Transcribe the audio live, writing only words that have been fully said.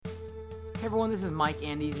Hey everyone, this is Mike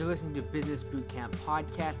Andes. You're listening to Business Bootcamp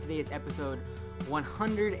Podcast. Today is episode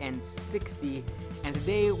 160, and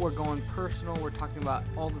today we're going personal. We're talking about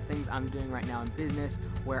all the things I'm doing right now in business,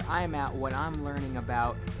 where I'm at, what I'm learning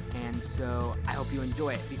about, and so I hope you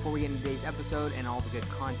enjoy it. Before we get into today's episode and all the good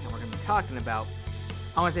content we're going to be talking about,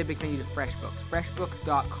 I want to say a big thank you to FreshBooks.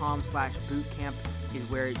 FreshBooks.com/bootcamp is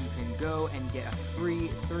where you can go and get a free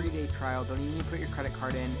 30-day trial. Don't even need to put your credit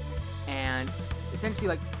card in, and essentially,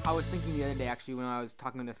 like I was thinking the other day, actually, when I was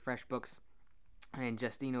talking with FreshBooks and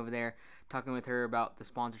Justine over there, talking with her about the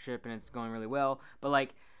sponsorship, and it's going really well. But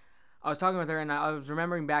like, I was talking with her, and I was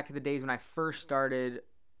remembering back to the days when I first started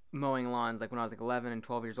mowing lawns, like when I was like 11 and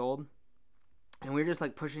 12 years old, and we were just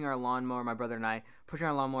like pushing our lawnmower, my brother and I, pushing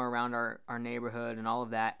our lawnmower around our neighborhood and all of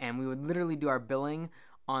that, and we would literally do our billing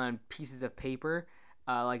on pieces of paper.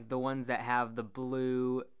 Like the ones that have the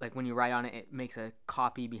blue, like when you write on it, it makes a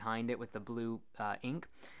copy behind it with the blue ink.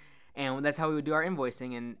 And that's how we would do our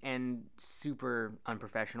invoicing, and super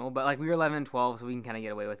unprofessional. But like we were 11 and 12, so we can kind of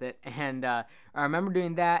get away with it. And I remember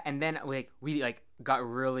doing that, and then we got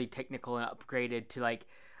really technical and upgraded to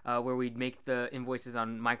where we'd make the invoices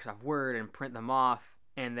on Microsoft Word and print them off,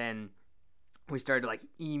 and then we started to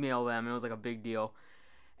email them. It was like a big deal.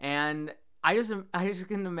 And I just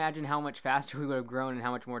couldn't imagine how much faster we would have grown and how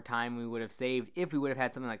much more time we would have saved if we would have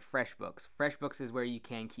had something like FreshBooks. FreshBooks is where you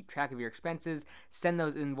can keep track of your expenses, send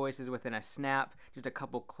those invoices within a snap, just a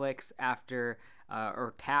couple clicks after,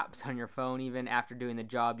 or taps on your phone even after doing the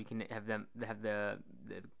job. You can have the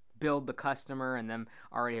billed the customer and them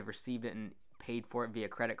already have received it and paid for it via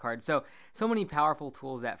credit card. So many powerful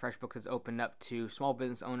tools that FreshBooks has opened up to small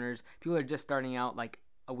business owners, people that are just starting out like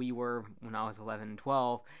we were when I was 11 and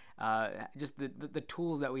 12. Just the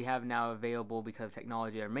tools that we have now available because of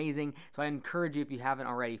technology are amazing. So I encourage you, if you haven't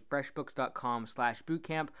already,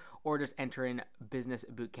 freshbooks.com/bootcamp, or just enter in Business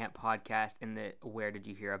Bootcamp Podcast in the Where Did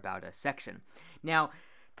You Hear About Us section. Now,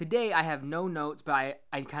 today I have no notes, but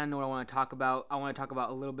I kind of know what I want to talk about. I want to talk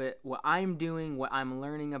about a little bit what I'm doing, what I'm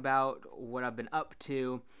learning about, what I've been up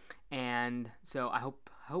to, and so I hope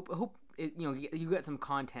you get some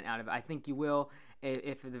content out of it. I think you will.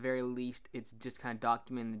 If at the very least it's just kind of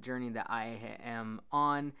documenting the journey that I am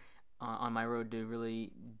on my road to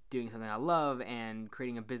really doing something I love and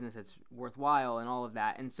creating a business that's worthwhile and all of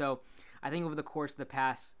that. And so I think over the course of the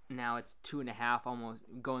past, now it's 2.5, almost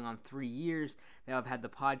going on 3 years that I've had the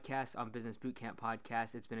podcast on Business Bootcamp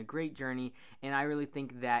Podcast. It's been a great journey, and I really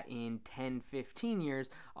think that in 10, 15 years,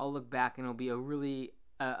 I'll look back and it'll be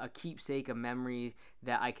a keepsake, a memory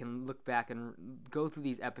that I can look back and go through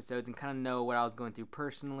these episodes and kind of know what I was going through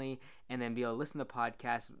personally, and then be able to listen to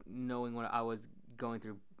podcasts knowing what I was going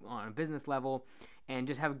through on a business level, and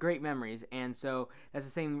just have great memories. And so that's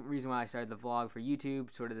the same reason why I started the vlog for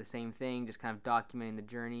YouTube, sort of the same thing, just kind of documenting the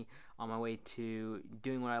journey on my way to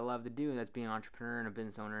doing what I love to do, and that's being an entrepreneur and a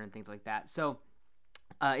business owner and things like that. So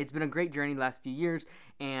it's been a great journey the last few years,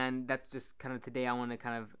 and that's just kind of today I want to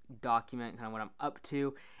kind of document kind of what I'm up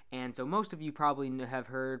to. And so most of you probably have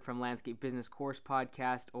heard from Landscape Business Course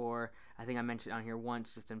Podcast, or I think I mentioned on here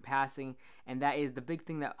once just in passing, and that is the big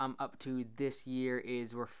thing that I'm up to this year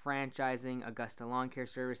is we're franchising Augusta Lawn Care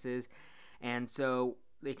Services. And so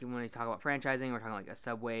when we talk about franchising, we're talking like a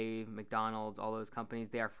Subway, McDonald's, all those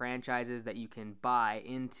companies. They are franchises that you can buy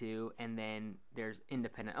into, and then there's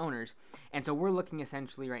independent owners. And so we're looking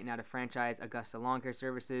essentially right now to franchise Augusta Lawn Care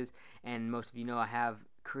Services. And most of you know I have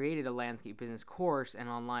created a landscape business course and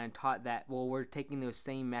online taught that. Well, we're taking those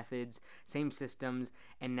same methods, same systems,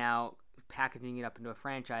 and now packaging it up into a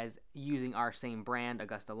franchise using our same brand,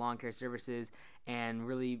 Augusta Lawn Care Services, and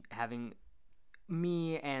really having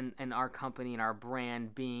me and our company and our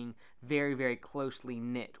brand being very, very closely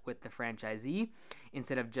knit with the franchisee.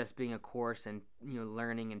 Instead of just being a course and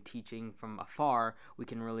learning and teaching from afar, we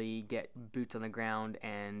can really get boots on the ground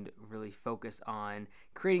and really focus on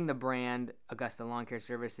creating the brand Augusta Lawn Care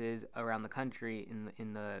Services around the country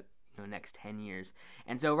in the next 10 years.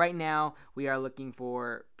 And so right now we are looking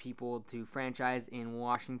for people to franchise in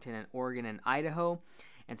Washington and Oregon and Idaho.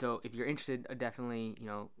 And so if you're interested, definitely,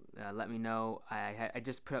 let me know. I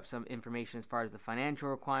just put up some information as far as the financial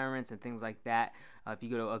requirements and things like that. If you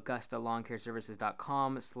go to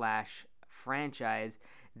augustalawncareservices.com/franchise,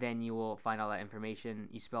 then you will find all that information.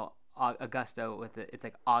 You spell Augusta it's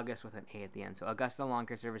like August with an A at the end. So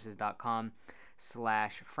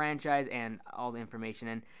augustalawncareservices.com/franchise and all the information.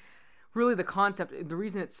 And really the concept, the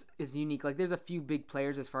reason it's unique, like there's a few big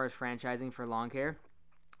players as far as franchising for lawn care.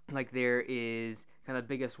 Like there is kind of the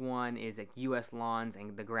biggest one is like U.S. Lawns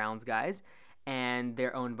and the Grounds guys, and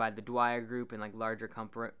they're owned by the Dwyer Group and like larger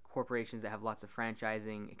corporations that have lots of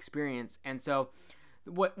franchising experience. And so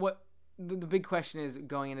what the big question is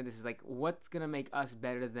going into this is like, what's going to make us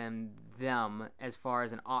better than them as far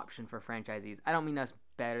as an option for franchisees? I don't mean us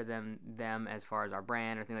better than them as far as our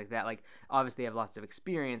brand or things like that. Like, obviously they have lots of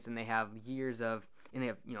experience and they have years of, and they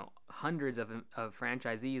have, hundreds of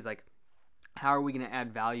franchisees. Like, how are we going to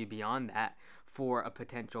add value beyond that for a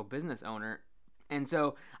potential business owner? And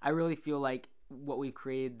so I really feel like what we've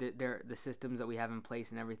created, the systems that we have in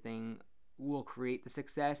place and everything will create the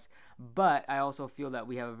success. But I also feel that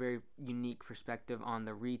we have a very unique perspective on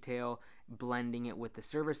the retail, blending it with the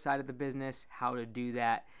service side of the business, how to do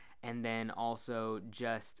that, and then also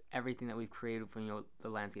just everything that we've created from the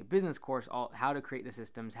landscape business course, all how to create the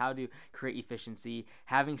systems, how to create efficiency,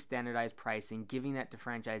 having standardized pricing, giving that to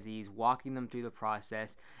franchisees, walking them through the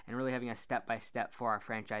process, and really having a step-by-step for our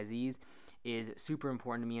franchisees is super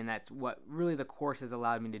important to me. And that's what really the course has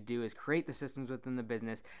allowed me to do, is create the systems within the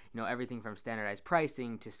business, everything from standardized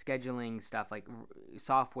pricing to scheduling stuff, like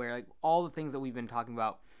software, like all the things that we've been talking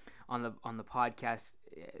about on the podcast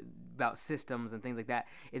about systems and things like that.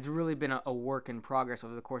 It's really been a work in progress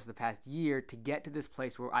over the course of the past year to get to this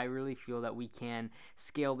place where I really feel that we can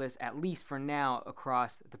scale this, at least for now,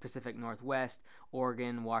 across the Pacific Northwest,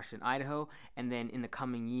 Oregon, Washington, Idaho, and then in the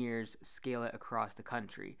coming years scale it across the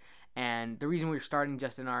country. And the reason we're starting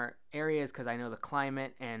just in our area is because I know the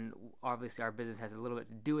climate, and obviously our business has a little bit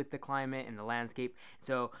to do with the climate and the landscape.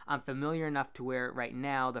 So I'm familiar enough to where right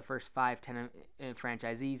now the first 5-10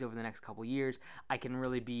 franchisees over the next couple years, I can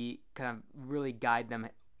really be really guide them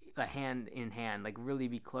hand in hand, like really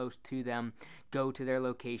be close to them, go to their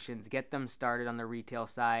locations, get them started on the retail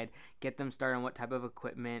side, get them started on what type of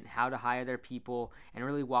equipment, how to hire their people, and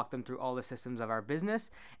really walk them through all the systems of our business.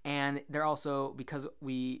 And they're also, because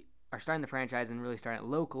we are starting the franchise and really starting it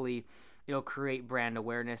locally, it'll create brand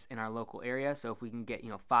awareness in our local area. So if we can get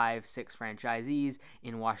 5-6 franchisees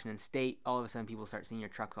in Washington State, all of a sudden people start seeing your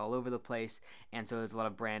trucks all over the place, and so there's a lot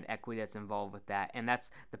of brand equity that's involved with that. And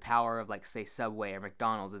that's the power of, like, say, Subway or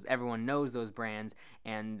McDonald's, is everyone knows those brands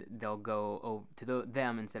and they'll go over to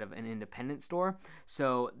them instead of an independent store.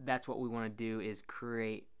 So that's what we want to do, is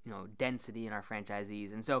create density in our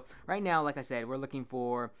franchisees. And so right now, like I said, we're looking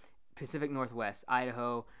for Pacific Northwest,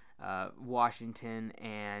 Idaho, Washington,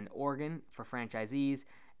 and Oregon for franchisees.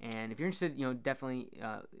 And if you're interested, definitely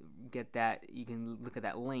get that. You can look at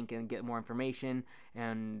that link and get more information.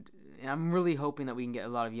 And I'm really hoping that we can get a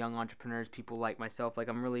lot of young entrepreneurs, people like myself. Like,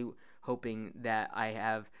 I'm really hoping that I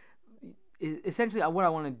have. Essentially, what I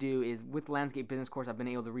want to do is, with Landscape Business Course, I've been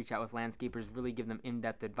able to reach out with landscapers, really give them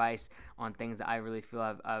in-depth advice on things that I really feel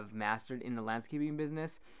I've mastered in the landscaping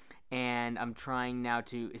business. And I'm trying now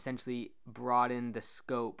to essentially broaden the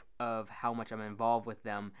scope of how much I'm involved with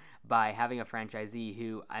them by having a franchisee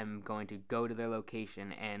who I'm going to go to their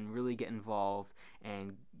location and really get involved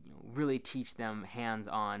and really teach them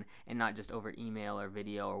hands-on, and not just over email or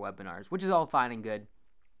video or webinars, which is all fine and good.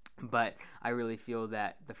 But I really feel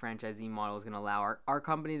that the franchisee model is going to allow our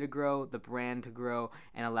company to grow, the brand to grow,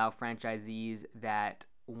 and allow franchisees that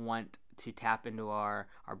want to tap into our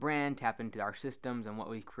brand, tap into our systems and what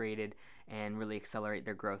we've created, and really accelerate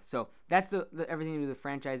their growth. So that's the everything to do with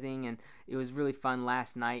franchising. And it was really fun.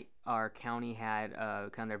 Last night, our county had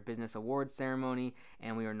kind of their business awards ceremony,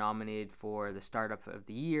 and we were nominated for the Startup of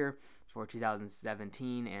the Year for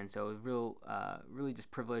 2017. And so it was really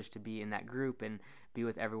just privileged to be in that group and be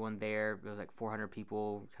with everyone there. It was like 400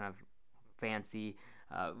 people, kind of fancy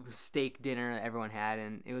steak dinner that everyone had,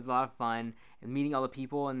 and it was a lot of fun, and meeting all the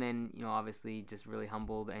people, and then obviously just really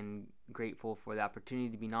humbled and grateful for the opportunity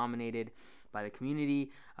to be nominated by the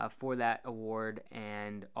community for that award.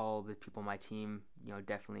 And all the people on my team,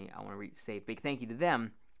 definitely I want to say a big thank you to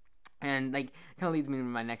them. And like, kind of leads me to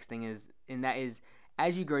my next thing is, and that is,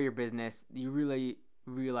 as you grow your business, you really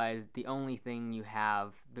realize the only thing you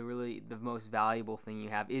have, the most valuable thing you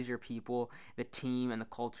have, is your people, the team, and the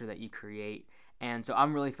culture that you create. And so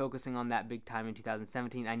I'm really focusing on that big time in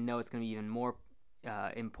 2017. I know it's going to be even more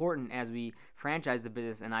important as we franchise the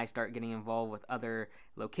business and I start getting involved with other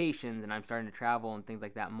locations and I'm starting to travel and things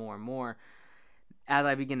like that more and more. As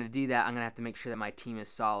I begin to do that, I'm going to have to make sure that my team is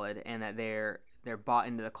solid and that they're bought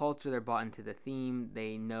into the culture, they're bought into the theme,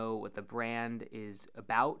 they know what the brand is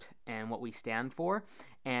about and what we stand for,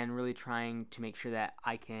 and really trying to make sure that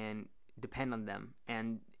I can depend on them.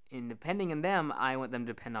 And in depending on them, I want them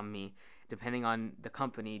to depend on me, depending on the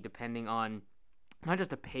company, depending on not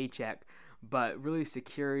just a paycheck, but really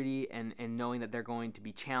security and knowing that they're going to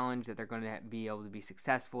be challenged, that they're going to be able to be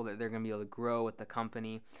successful, that they're going to be able to grow with the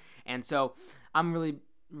company. And so I'm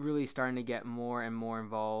really starting to get more and more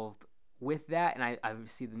involved with that, and I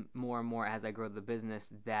see more and more as I grow the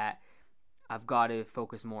business that I've got to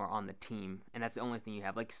focus more on the team, and that's the only thing you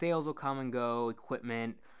have. Like sales will come and go,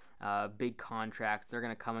 equipment, big contracts, they're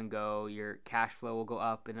gonna come and go. Your cash flow will go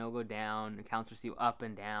up and it'll go down. Accounts receivable up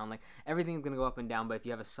and down. Like everything's gonna go up and down. But if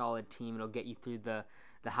you have a solid team, it'll get you through the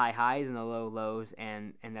high highs and the low lows,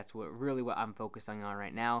 and that's what I'm focusing on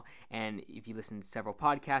right now. And if you listen to several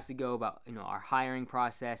podcasts ago about our hiring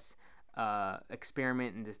process,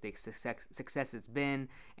 experiment, and just the success it's been,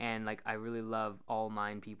 and like I really love all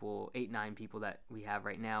 9 people that we have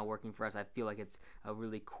right now working for us. I feel like it's a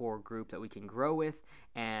really core group that we can grow with,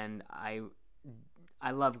 and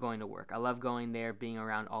I love going to work. I love going there, being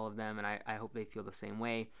around all of them, and I hope they feel the same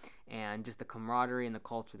way. And just the camaraderie and the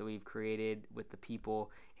culture that we've created with the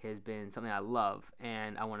people has been something I love,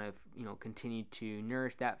 and I want to continue to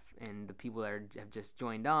nourish that, and the people that have just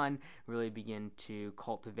joined on really begin to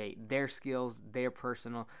cultivate their skills, their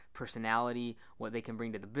personality, what they can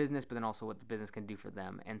bring to the business, but then also what the business can do for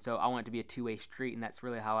them. And so I want it to be a two-way street, and that's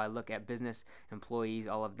really how I look at business, employees,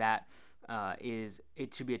 all of that. Is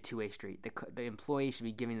it should be a two-way street. The employee should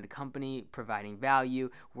be giving to the company, providing value,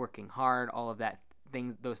 working hard, all of that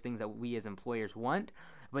those things that we as employers want.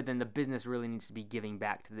 But then the business really needs to be giving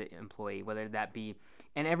back to the employee, whether that be,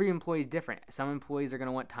 and every employee is different. Some employees are going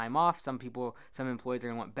to want time off. Some employees are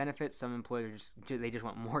going to want benefits. Some employees they just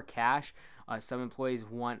want more cash. Some employees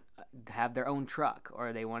want to have their own truck,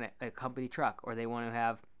 or they want a company truck, or they want to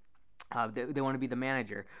have. They want to be the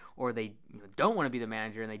manager, or they don't want to be the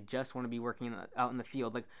manager and they just want to be working out in the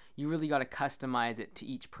field. Like you really got to customize it to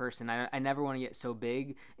each person. I never want to get so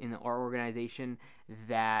big in our organization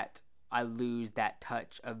that I lose that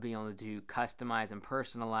touch of being able to customize and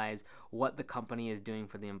personalize what the company is doing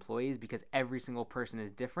for the employees, because every single person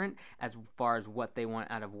is different as far as what they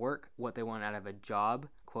want out of work, what they want out of a job,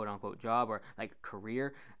 quote unquote job, or like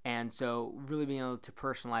career. And so really being able to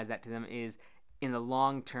personalize that to them is, in the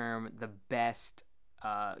long term, the best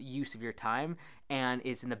use of your time, and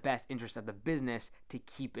it's in the best interest of the business to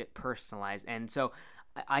keep it personalized. And so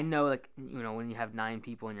I know, like, when you have 9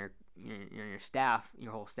 people in your staff,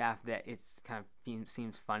 your whole staff, that it's kind of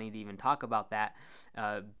seems funny to even talk about that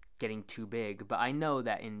getting too big. But I know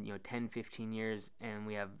that in 10, 15 years, and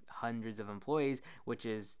we have hundreds of employees, which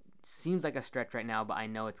seems like a stretch right now, but I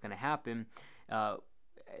know it's going to happen.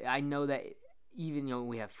 I know that even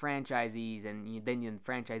we have franchisees, and then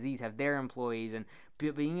franchisees have their employees, and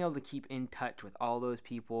being able to keep in touch with all those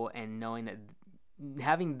people and knowing that,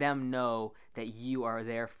 having them know that you are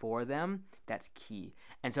there for them, that's key.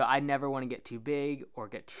 And so I never want to get too big or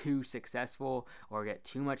get too successful or get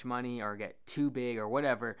too much money or get too big or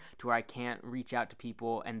whatever to where I can't reach out to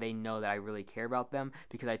people and they know that I really care about them,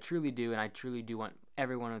 because I truly do, and I truly do want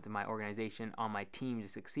everyone within my organization on my team to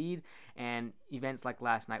succeed. And events like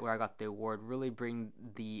last night where I got the award really bring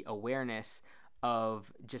the awareness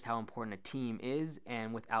of just how important a team is,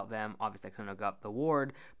 and without them, obviously I couldn't have got the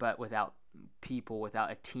award, but without people, without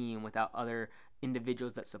a team, without other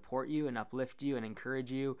individuals that support you and uplift you and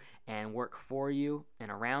encourage you and work for you and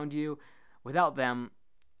around you, without them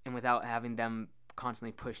and without having them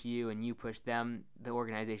constantly push you and you push them, the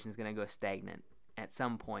organization is going to go stagnant at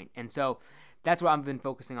some point. And so that's what I've been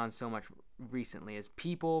focusing on so much recently, is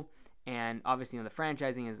people. And obviously, the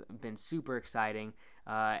franchising has been super exciting,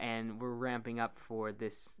 and we're ramping up for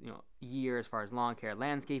this, year as far as lawn care,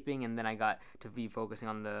 landscaping, and then I got to be focusing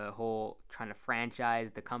on the whole trying to franchise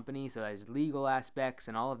the company, so there's legal aspects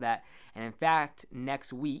and all of that. And in fact,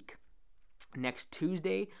 next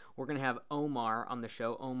Tuesday, we're going to have Omar on the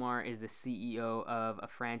show. Omar is the CEO of a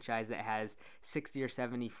franchise that has 60 or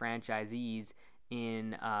 70 franchisees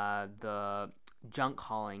in the junk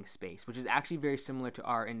hauling space, which is actually very similar to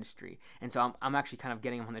our industry. And so I'm actually kind of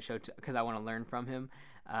getting him on the show because I want to learn from him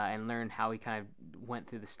and learn how he kind of went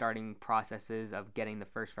through the starting processes of getting the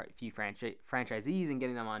first few franchisees and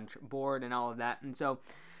getting them on board and all of that. And so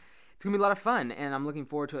it's going to be a lot of fun, and I'm looking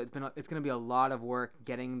forward to it. It's going to be a lot of work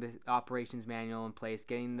getting the operations manual in place,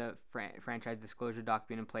 getting the franchise disclosure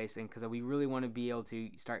document in place, and because we really want to be able to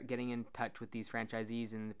start getting in touch with these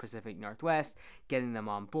franchisees in the Pacific Northwest, getting them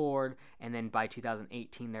on board, and then by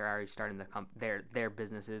 2018 they're already starting their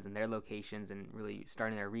businesses and their locations and really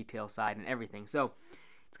starting their retail side and everything. So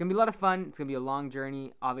it's going to be a lot of fun. It's going to be a long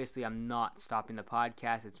journey. Obviously, I'm not stopping the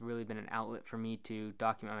podcast. It's really been an outlet for me to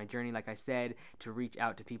document my journey, like I said, to reach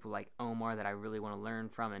out to people like Omar that I really want to learn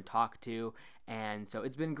from and talk to. And so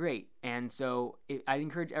it's been great. And so I'd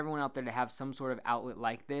encourage everyone out there to have some sort of outlet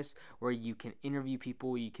like this where you can interview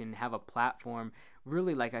people, you can have a platform.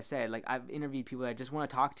 Really, like I said, like I've interviewed people that I just want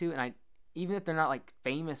to talk to, and even if they're not like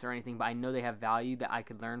famous or anything, but I know they have value that I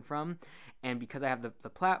could learn from. And because I have the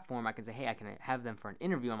platform, I can say, hey, I can have them for an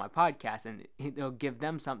interview on my podcast, and it'll give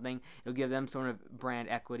them something. It'll give them sort of brand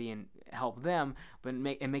equity and help them, but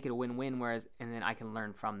make it a win-win. And then I can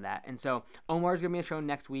learn from that. And so Omar's gonna be on a show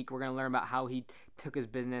next week. We're gonna learn about how he took his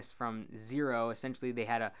business from zero. Essentially, they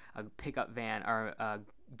had a pickup van or a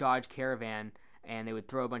Dodge Caravan, and they would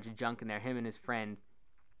throw a bunch of junk in there. Him and his friend,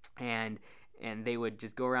 and they would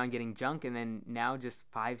just go around getting junk, and then now just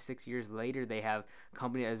 5-6 years later, they have a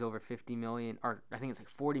company that has over 50 million, or I think it's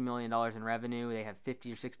like $40 million in revenue. They have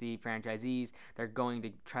 50 or 60 franchisees. They're going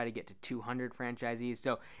to try to get to 200 franchisees.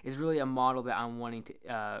 So it's really a model that I'm wanting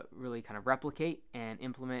to really kind of replicate and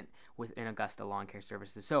implement within Augusta Lawn Care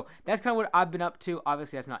Services. So that's kind of what I've been up to.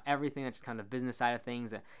 Obviously, that's not everything. That's just kind of the business side of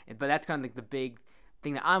things, but that's kind of like the big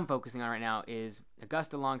thing that I'm focusing on right now is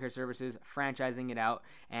Augusta Lawn Care Services, franchising it out.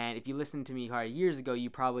 And if you listened to me years ago, you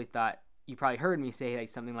probably heard me say like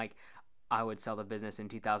something like I would sell the business in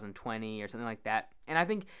 2020 or something like that. And I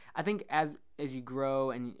think as you grow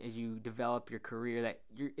and as you develop your career, that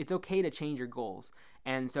it's okay to change your goals.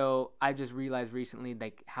 And so I just realized recently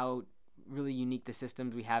like how really unique the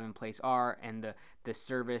systems we have in place are, and the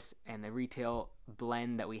service and the retail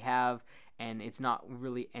blend that we have, and it's not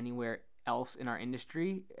really anywhere else in our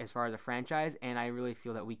industry as far as a franchise. And I really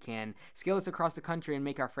feel that we can scale this across the country and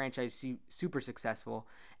make our franchise super successful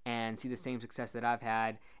and see the same success that I've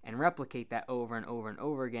had and replicate that over and over and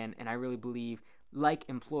over again. And I really believe, like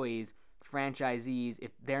employees, franchisees,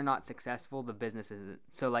 if they're not successful, the business isn't.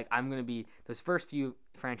 So like I'm going to be, those first few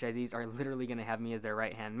franchisees are literally going to have me as their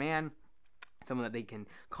right-hand man, someone that they can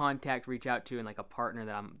contact, reach out to, and like a partner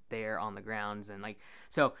that I'm there on the grounds. And like,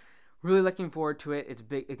 so really looking forward to it. It's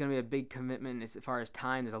big. It's going to be a big commitment as far as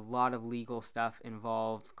time. There's a lot of legal stuff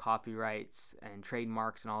involved, copyrights and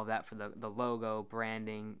trademarks and all of that for the logo,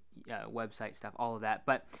 branding, website stuff, all of that.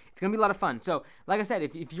 But it's going to be a lot of fun. So like I said,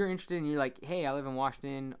 if you're interested and you're like, hey, I live in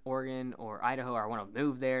Washington, Oregon, or Idaho, or I want to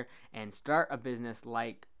move there and start a business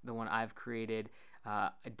like the one I've created,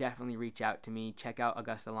 definitely reach out to me. Check out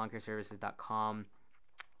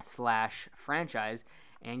AugustaLawnCareServices.com/franchise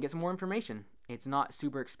and get some more information. It's not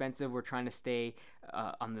super expensive. We're trying to stay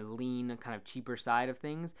on the lean, kind of cheaper side of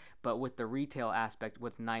things. But with the retail aspect,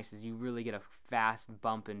 what's nice is you really get a fast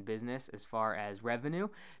bump in business as far as revenue.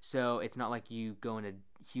 So it's not like you go into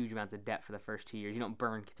huge amounts of debt for the first 2 years. You don't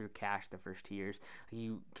burn through cash the first 2 years.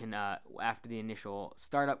 You can, after the initial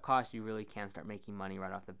startup cost, you really can start making money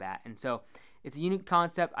right off the bat. And so it's a unique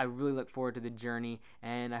concept. I really look forward to the journey,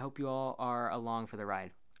 and I hope you all are along for the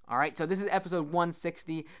ride. All right, so this is episode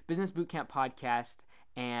 160, Business Bootcamp Podcast,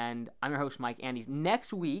 and I'm your host, Mike Andes.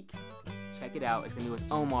 Next week, check it out, it's going to be with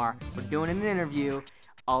Omar. We're doing an interview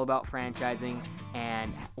all about franchising,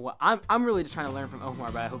 and I'm really just trying to learn from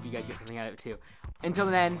Omar, but I hope you guys get something out of it too. Until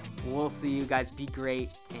then, we'll see you guys. Be great,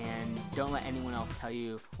 and don't let anyone else tell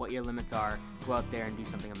you what your limits are. Go out there and do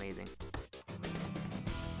something amazing.